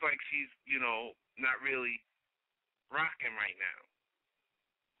 It seems like she's not really rocking right now.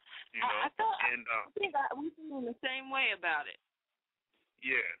 I think we feel the same way about it.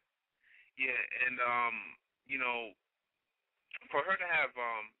 Yeah, and for her to have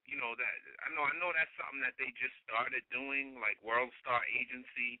that, I know that's something that they just started doing, like World Star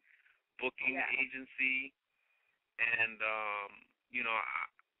Agency, booking agency, and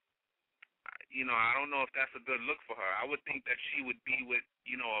I don't know if that's a good look for her. I would think that she would be with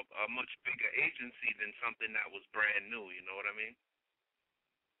a much bigger agency than something that was brand new. You know what I mean?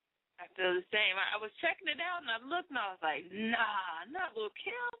 I feel the same. I was checking it out, and I looked, and I was like, nah, not Lil'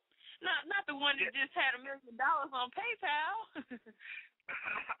 Kim. Not the one that just had $1 million on PayPal.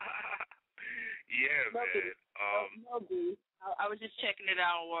 Yeah, man. No beef. I was just checking it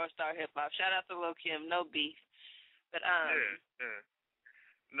out on World Star Hip Hop. Shout out to Lil' Kim. No beef. But Yeah.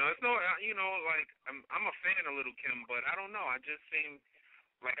 No, it's no. Like I'm a fan of Little Kim, but I don't know. I just seem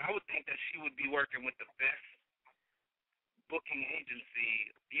like I would think that she would be working with the best booking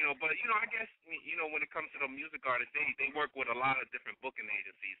agency, but I guess when it comes to the music artists, they work with a lot of different booking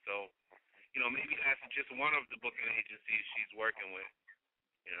agencies, so maybe that's just one of the booking agencies she's working with.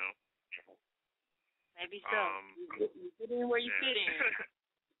 Maybe so. You fit in where you fit in.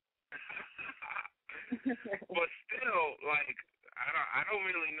 But still, like I don't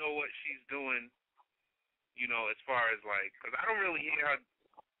really know what she's doing, as far as like, because I don't really hear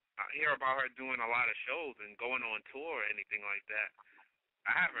about her doing a lot of shows and going on tour or anything like that.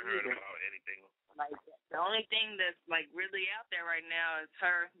 I haven't heard about anything like that. The only thing that's like really out there right now is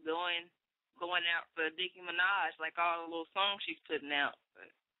her going out for Nicki Minaj, like all the little songs she's putting out. But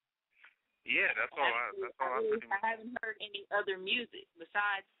yeah, that's all. I haven't heard any other music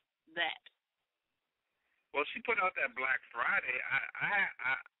besides that. Well, she put out that Black Friday.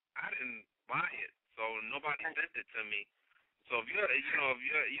 I didn't buy it, so nobody sent it to me. So if you're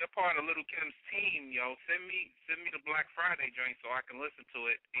part of Little Kim's team, send me the Black Friday joint so I can listen to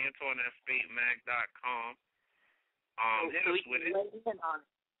it. Antoine at SpateMag.com. Hit us with it.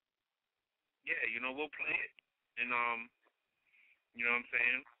 Yeah, we'll play it, and you know what I'm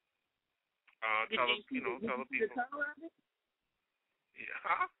saying. Tell the people. The cover of it? Yeah.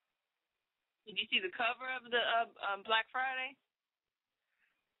 Huh? Did you see the cover of the Black Friday?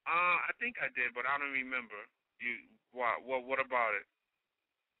 I think I did, but I don't remember. What about it?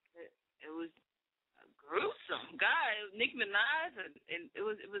 It was gruesome, guy. Nicki Minaj, and it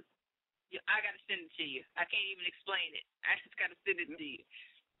was. I gotta send it to you. I can't even explain it. I just gotta send it to you.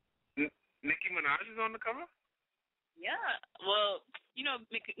 Nicki Minaj is on the cover? Yeah. Well,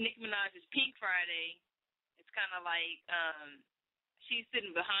 Nicki Minaj's Pink Friday. It's kind of like she's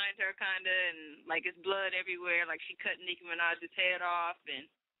sitting behind her, kind of, and like it's blood everywhere. Like she cut Nicki Minaj's head off, and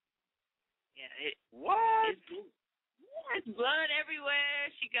yeah, what? It's blood everywhere.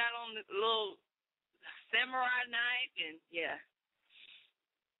 She got on the little samurai knife, and yeah.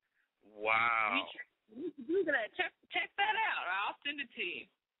 Wow. Look at that. Check that out. I'll send it to you.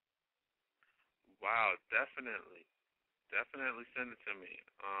 Wow, definitely send it to me.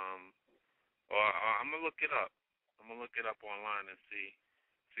 Or I'm gonna look it up. I'm gonna look it up online and see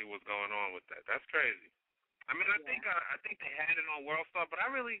what's going on with that. That's crazy. I mean, I think they had it on World Star, but I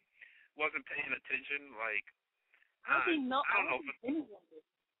really wasn't paying attention. Like, I don't know.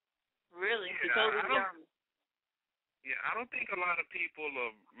 Really? Yeah, Yeah, I don't think a lot of people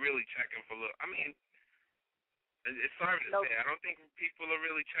are really checking for look. I mean, it's sorry to say, I don't think people are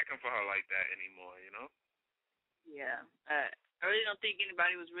really checking for her like that anymore, you know? Yeah. I really don't think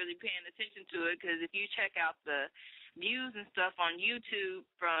anybody was really paying attention to it, because if you check out the views and stuff on YouTube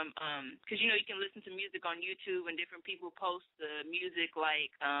from, because, you know, you can listen to music on YouTube and different people post the music like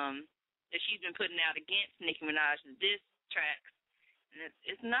that she's been putting out against Nicki Minaj's diss tracks, and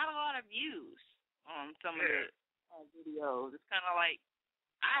it's not a lot of views on some of the videos. It's kind of like,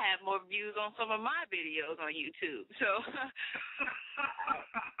 I have more views on some of my videos on YouTube. So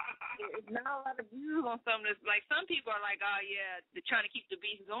it's not a lot of views on some of this. Like, some people are like, oh, yeah, they're trying to keep the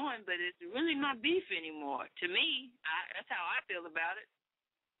beef going, but it's really not beef anymore. To me, that's how I feel about it.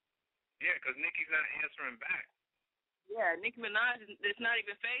 Yeah, because Nicki's not answering back. Yeah, Nicki Minaj, it's not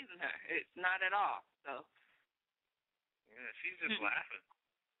even fazing her. It's not at all. So. Yeah, she's just laughing.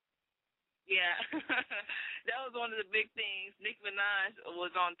 Yeah, that was one of the big things. Nicki Minaj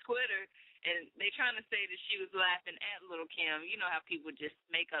was on Twitter, and they trying to say that she was laughing at Lil' Kim. You know how people just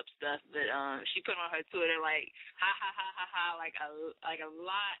make up stuff, but she put on her Twitter like ha ha ha ha ha, like a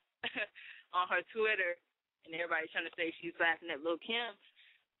lot on her Twitter, and everybody's trying to say she's laughing at Lil' Kim.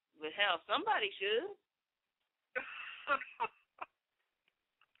 But hell, somebody should.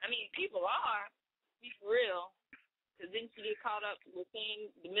 I mean, people are. Be for real. Because didn't she get caught up with paying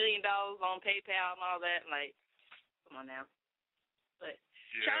the $1 million on PayPal and all that? Like, come on now. But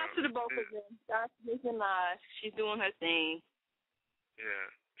shout out to the both of them. Shout out to Nicki Minaj. She's doing her thing. Yeah.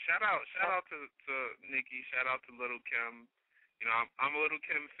 Shout out to Nicki. Shout out to Lil' Kim. You know, I'm a Lil'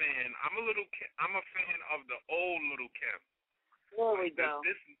 Kim fan. I'm a fan of the old Lil' Kim. There we go.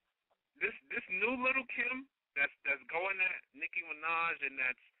 This new Lil' Kim that's going at Nicki Minaj, and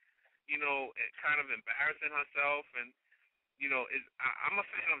that's, you know, kind of embarrassing herself, and, you know, I'm a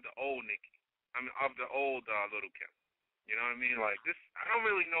fan of the old Nicki. I mean, of the old Lil' Kim. You know what I mean? Like, this, I don't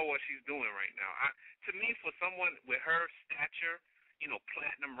really know what she's doing right now. To me, for someone with her stature, you know,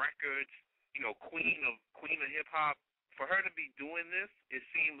 platinum records, you know, queen of hip hop, for her to be doing this, it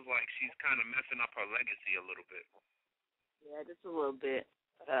seems like she's kind of messing up her legacy a little bit. Yeah, just a little bit.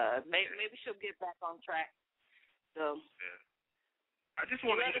 Maybe she'll get back on track. So. Yeah. I just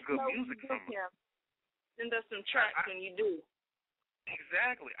want to hear good music from her. Send us some tracks when you do.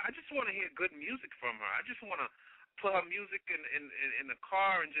 Exactly. I just want to hear good music from her. I just want to put her music in the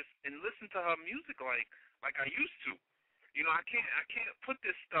car and listen to her music like I used to. You know, I can't put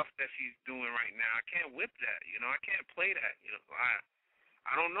this stuff that she's doing right now. I can't whip that. You know, I can't play that. You know,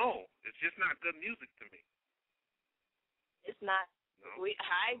 I don't know. It's just not good music to me. It's not. No.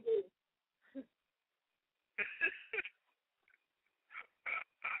 I agree.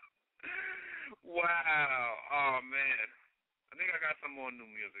 Wow. Oh, man. I think I got some more new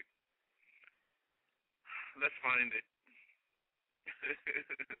music. Let's find it.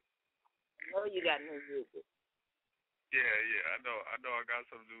 Oh, you got new music. Yeah, I know I got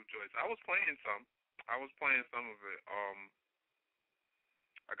some new joints. I was playing some of it.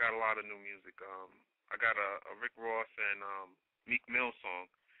 I got a lot of new music. I got a Rick Ross and Meek Mill song.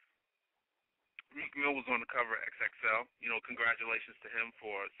 Meek Mill was on the cover of XXL. You know, congratulations to him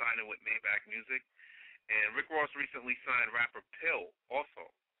for signing with Maybach Music. And Rick Ross recently signed rapper Pill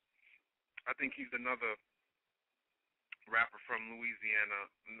also. I think he's another rapper from Louisiana.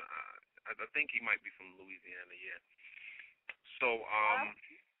 I think he might be from Louisiana, yeah. So,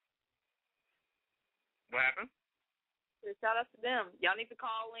 what happened? Shout out to them. Y'all need to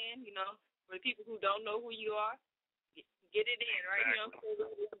call in, you know, for the people who don't know who you are. Get it in right here on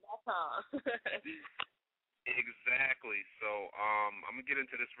SpateRadio.com. Exactly. So I'm going to get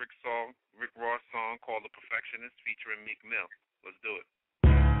into this Rick Ross song called The Perfectionist featuring Meek Mill. Let's do it.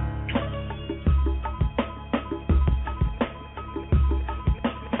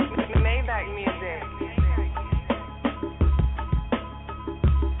 Maybach Music.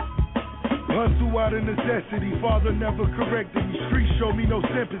 Hustle out of necessity, father never corrected me. Streets show me no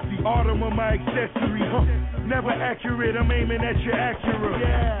sympathy, autumn of my accessory. Never accurate, I'm aiming at your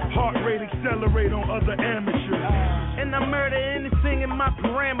Acura. Heart rate accelerate on other amateurs. And I murder anything in my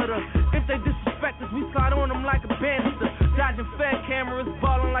parameter. If they disrespect us, we slide on them like a banister. Dodging fed cameras,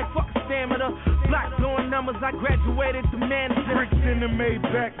 balling like fucking stamina. Block doing numbers, I graduated to manager. Bricks in the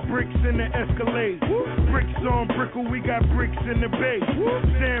Maybach, bricks in the Escalade. Bricks on Brickle, we got bricks in the Bay.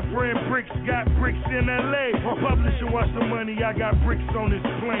 San Fran bricks got bricks in LA. Publisher wants the money, I got bricks on his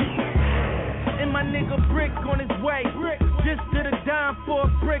plane. And my nigga Brick on his way. Just did a dime for a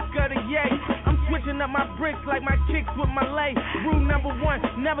brick of the yay. I'm switching Switching up my bricks like my kicks with my lay. Rule number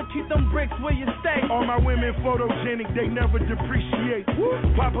 1, never keep them bricks where you stay. All my women photogenic, they never depreciate. Woo.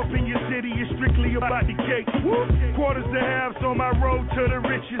 Pop up in your city, it's strictly about the cake. Woo. Quarters to halves on my road to the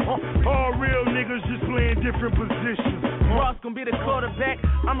riches. All real niggas just playing different positions. Ross gon' be the quarterback,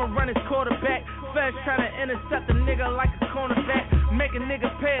 I'ma run his quarterback. Feds tryna intercept a nigga like a cornerback. Make a nigga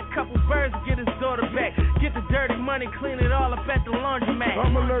pay a couple birds to get his daughter back. Get the dirty money, clean it all up at the laundromat.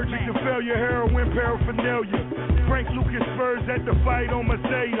 I'm allergic to failure, heroin, paraphernalia. Frank Lucas Spurs at the fight on my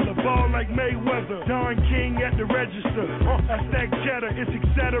cellular. Ball like Mayweather, Don King at the register. I stack cheddar, it's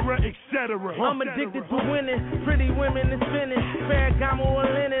etc., etc. I'm addicted to winning, pretty women is finished. Ferragamo or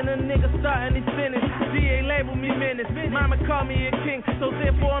linen, a nigga starting his finish. DA label me menace, mama call me a king. So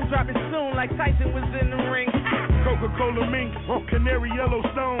therefore I'm dropping soon like Tyson was in the ring. Coca-Cola mink, canary yellow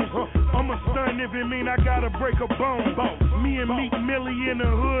stones. I'm a stun if it mean I gotta break a bone. Me and Meek Millie in the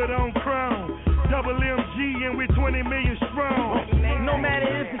hood on Crown. Double MG and we 20 million strong. No matter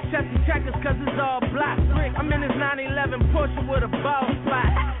if it's Chelsea Checkers, cause it's all black. I'm in this 911 Porsche with a ball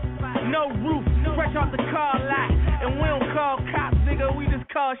spot. No roof, fresh off the car lot. And we don't call cops, nigga, we just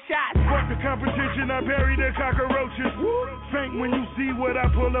call shots. Fuck the competition, I bury the cockroaches. Faint when you see what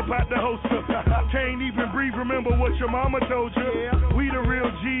I pull up out the holster. Can't even breathe, remember what your mama told you. We the real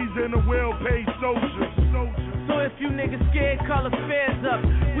G's and the well-paid soldiers. So if you niggas scared, call the feds up.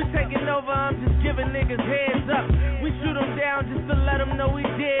 We taking over, I'm just giving niggas heads up. We shoot them down just to let them know we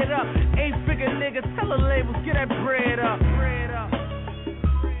dead up. 8-figure niggas, tell the labels, get that bread up.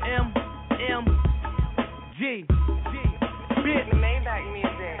 M-M-G. Bitch. The Maybach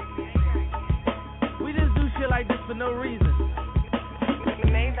music. We just do shit like this for no reason. The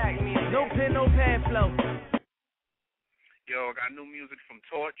Maybach music. No pen, no pad flow. Yo, I got new music from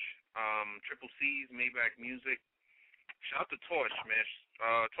Torch, Triple C's, Maybach Music. Shout out to Torch, man.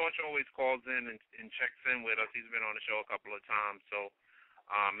 Torch always calls in and checks in with us. He's been on the show a couple of times, so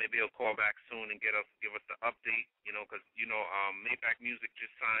maybe he'll call back soon and give us the update, because, Maybach Music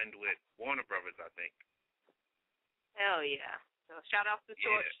just signed with Warner Brothers, I think. Hell yeah. So shout out to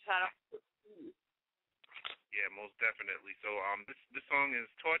Torch. Shout out to Yeah, most definitely. So this song is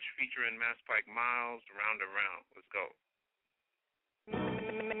Torch featuring Mass Pike Miles, Round and Round. Let's go.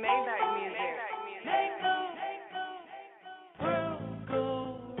 Maybach music.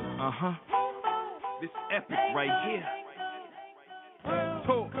 This epic right here.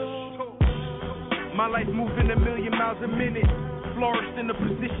 Torch. My life moving a million miles a minute. Flourished in the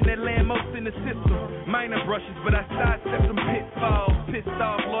position that land most in the system. Minor brushes, but I sidestep some pitfalls. Pissed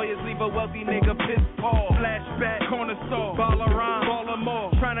off lawyers leave a wealthy nigga pissed off. Flashback, corner saw, ball around,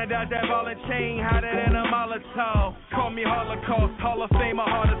 Baltimore. Tryna dodge that ball and chain, hotter than a Molotov. Call me Holocaust, Hall of Famer,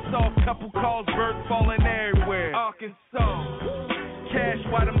 heart of soft. Couple calls, birds falling everywhere. Arkansas, cash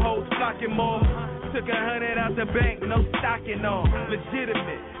while them hoes flocking more. Took 100 out the bank, no stocking on.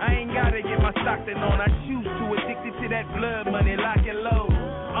 Legitimate, I ain't gotta get my Stockton on. I choose to, addicted to that blood money, lock and load.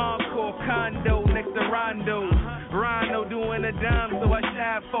 Encore condo next to Rondo. Rhino doing a dime, so I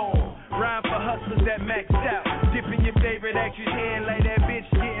shy for him. Rhyme for hustlers that maxed out. Dipping your favorite actress hand like that bitch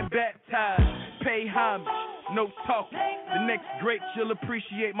getting baptized. Pay homage, no talking. The next great, you'll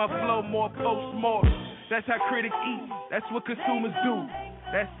appreciate my flow more post-mortem. That's how critics eat, that's what consumers do.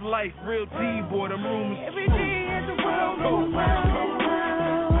 That's life, real D-boy, them rumors. Every day as the world goes round and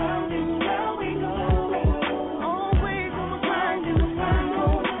round and round we go. Always on the grind and the grind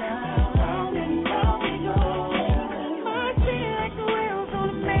goes round and round we go. Heart beating like the wheels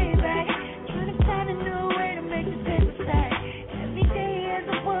on a Maybach, trying to find a new way to make the paper stack. Every day as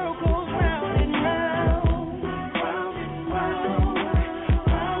the world goes round and round, round and round,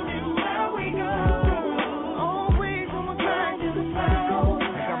 round and round we go. Always on the grind and the grind goes.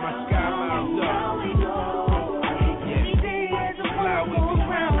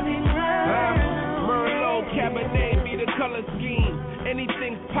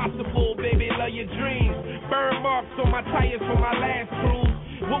 Anything's possible, baby, love your dreams. Burn marks on my tires from my last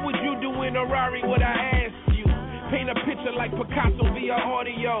cruise. What would you do in a Rari, would I ask you? Paint a picture like Picasso via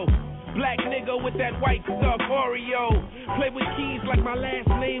audio. Black nigga with that white stuff, Oreo. Play with keys like my last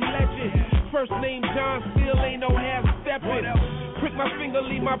name Legend. First name John, still ain't no half stepping. Prick my finger,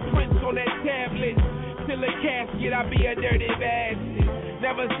 leave my prints on that tablet. Still a casket, I be a dirty bastard.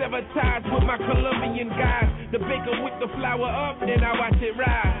 Never sever ties with my Colombian guys. The baker whip the flour up, then I watch it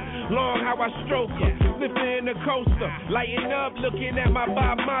rise. Long how I stroke her, slipping in the coaster. Lighting up, looking at my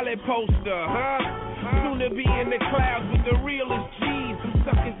Bob Marley poster, huh? Soon to be in the clouds with the realest G's. Some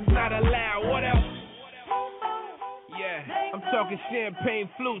suckers is not allowed. What else? Yeah, I'm talking champagne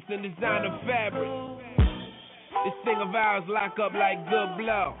flutes and designer fabric. This thing of ours lock up like good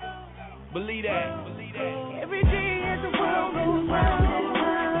blow. Believe that. Every day as the world goes round and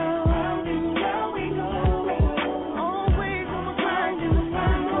round and round we go. Always on my grind till the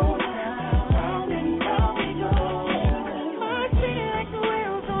sun goes down and round we go. Heart beating like the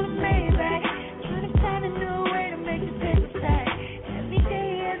wheels on a Maybach, trying to find a new way to make the paper stack. Every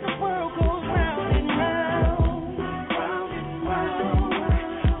day as the world goes round and round, round and round,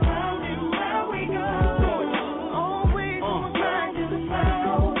 round and round we go. Always on my grind till the sun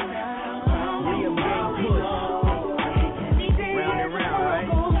goes down.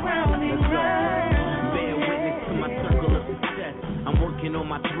 On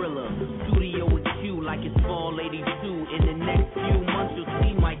my thriller, studio with you like it's fall 82. In the next few months you'll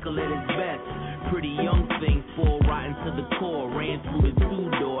see Michael at his best. Pretty young thing, full rotten to the core. Ran through the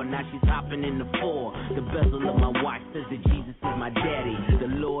 2-door, now she's hopping in the 4. The bezel of my watch says that Jesus is my daddy.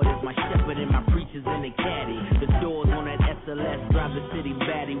 The Lord is my shepherd and my preachers in the caddy. The doors on that SLS drive the city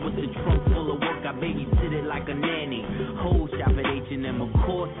baddie. With the trunk full of work, I babysit it like a nanny. Whole shop at H&M, of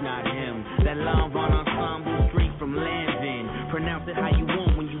course not him. That Lanvin ensemble straight from Lanvin. Pronounce it how you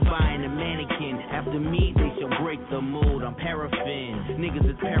want when you buying a mannequin. After me, they shall break the mold. I'm paraffin. Niggas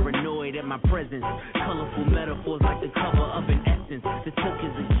is paranoid at my presence. Colorful metaphors like the cover of an essence. The silk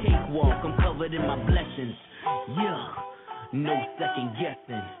is a cakewalk. I'm covered in my blessings. Yeah, no second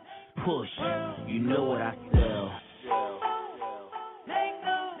guessing. Push, you know what I sell.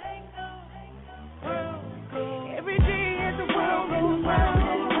 Every day as the world goes round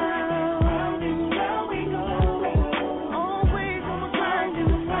and round and round we go. Always on my grind till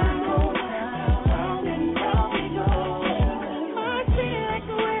the sun goes down and round we go. Heart beating like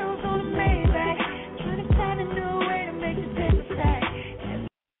the wheels on a Maybach, trying to find a new way to make the paper stack.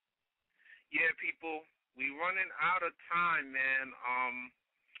 Yeah, people, we running out of time, man.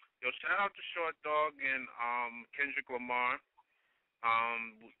 Yo, shout out to Short Dawg and Kendrick Lamar.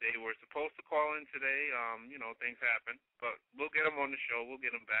 They were supposed to call in today. Things happen, but we'll get them on the show. We'll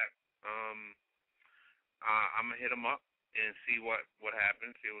get them back. I'm gonna hit them up and see what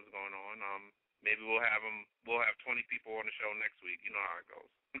happens. See what's going on. Maybe we'll have 20 people on the show next week. You know how it goes.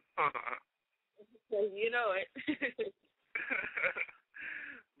 You know it.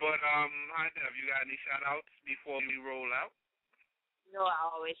 But hi Dev, you got any shout outs before we roll out? No, I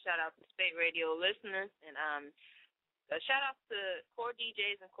always shout out to Spate Radio listeners, and shout out to core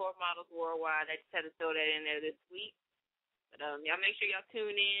DJs and core models worldwide. I just had to throw that in there this week. But y'all make sure y'all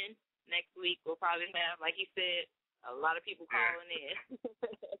tune in. Next week we'll probably have, like you said, a lot of people calling in.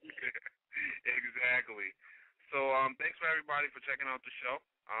 Exactly. So thanks for everybody for checking out the show.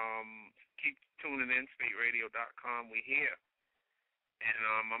 Keep tuning in, spateradio.com. We here. And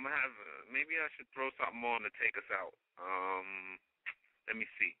I'm going to have, maybe I should throw something on to take us out. Let me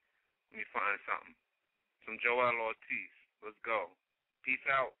see. Let me find something. Some Joel Ortiz. Let's go. Peace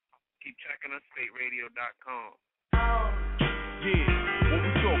out. Keep checking us, spateradio.com. Yeah, what we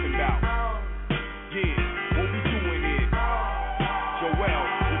talking about? Yeah, what we doing is Joel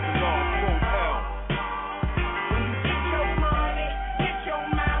with the long L. When you get your money, get your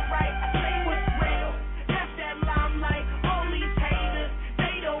mind right. I say what's real. Left that limelight. All these haters,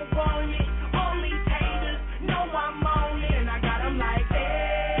 they don't want it. All these haters know I'm on it. And I got them like,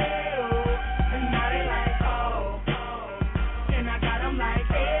 ew. And now they like, oh. And I got them like,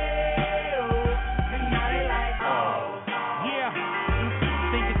 ew. And now they like, oh. Yeah,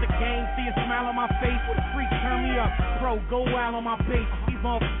 think it's a game, see a smile on my face. What a freak, turn me up. Bro, go wild on my bass. These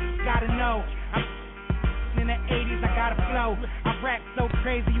motherfuckers gotta know. I'm in the 80s, I got a flow. I rap so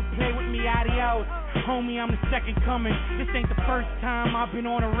crazy, you play with me, adios. Homie, I'm the second coming. This ain't the first time I've been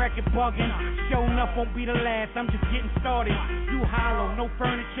on a record bugging. Showing up won't be the last, I'm just getting started. You hollow, no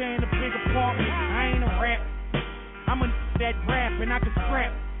furniture in a big apartment. I ain't a rap, I'm a that rap and I can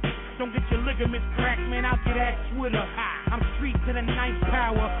scrap. Don't get your ligaments cracked, man, I'll get at Twitter. I'm street to the ninth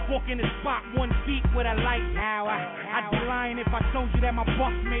power. Walk in the spot 1 feet with a light power. I'd be lying if I told you that my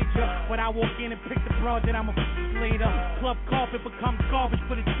buck's major. But I walk in and pick the broad that I'm a later. Club carpet becomes garbage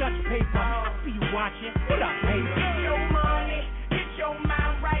for the Dutch paper. I see you watching. What up, baby?